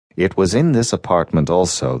It was in this apartment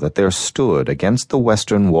also that there stood against the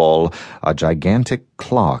western wall a gigantic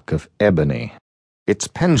clock of ebony. Its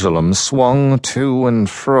pendulum swung to and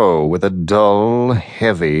fro with a dull,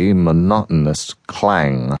 heavy, monotonous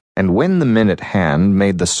clang, and when the minute hand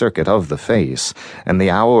made the circuit of the face, and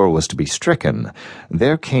the hour was to be stricken,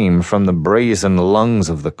 there came from the brazen lungs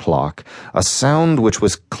of the clock a sound which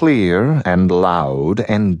was clear and loud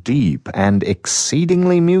and deep and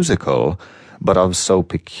exceedingly musical, but of so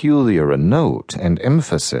peculiar a note and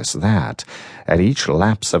emphasis that, at each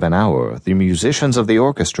lapse of an hour, the musicians of the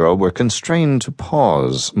orchestra were constrained to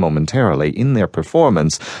pause momentarily in their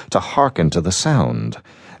performance to hearken to the sound,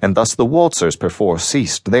 and thus the waltzers perforce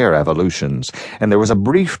ceased their evolutions, and there was a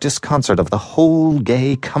brief disconcert of the whole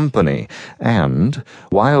gay company, and,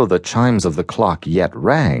 while the chimes of the clock yet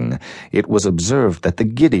rang, it was observed that the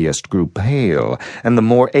giddiest grew pale, and the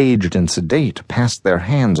more aged and sedate passed their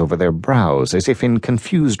hands over their brows as if in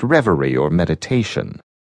confused reverie or meditation.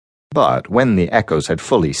 But when the echoes had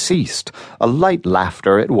fully ceased, a light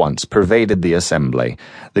laughter at once pervaded the assembly.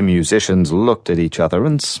 The musicians looked at each other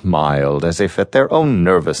and smiled as if at their own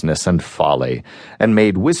nervousness and folly, and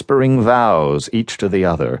made whispering vows each to the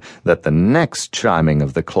other that the next chiming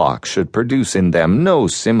of the clock should produce in them no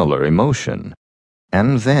similar emotion.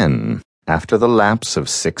 And then, after the lapse of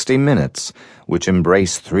 60 minutes, which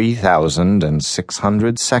embrace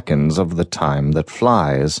 3,600 seconds of the time that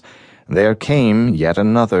flies, there came yet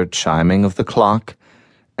another chiming of the clock,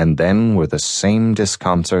 and then were the same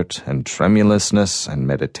disconcert and tremulousness and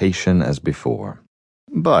meditation as before.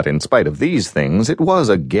 But in spite of these things, it was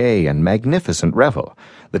a gay and magnificent revel.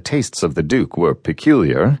 The tastes of the Duke were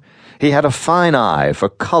peculiar. He had a fine eye for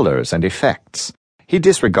colors and effects. He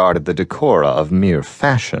disregarded the decora of mere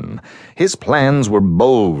fashion. His plans were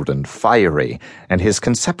bold and fiery, and his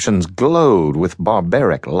conceptions glowed with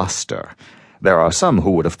barbaric luster. There are some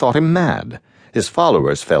who would have thought him mad. His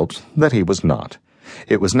followers felt that he was not.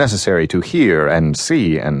 It was necessary to hear and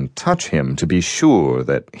see and touch him to be sure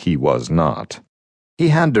that he was not. He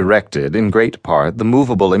had directed, in great part, the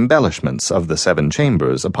movable embellishments of the 7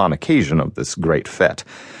 chambers upon occasion of this great fete,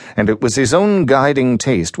 and it was his own guiding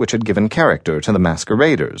taste which had given character to the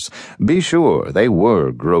masqueraders. Be sure they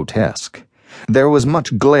were grotesque. There was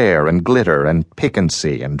much glare and glitter and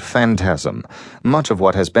piquancy and phantasm, much of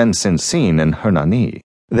what has been since seen in Hernani.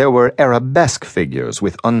 There were arabesque figures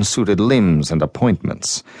with unsuited limbs and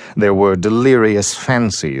appointments. There were delirious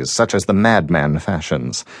fancies, such as the madman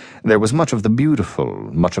fashions. There was much of the beautiful,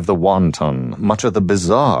 much of the wanton, much of the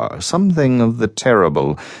bizarre, something of the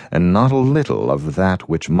terrible, and not a little of that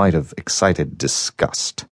which might have excited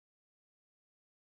disgust.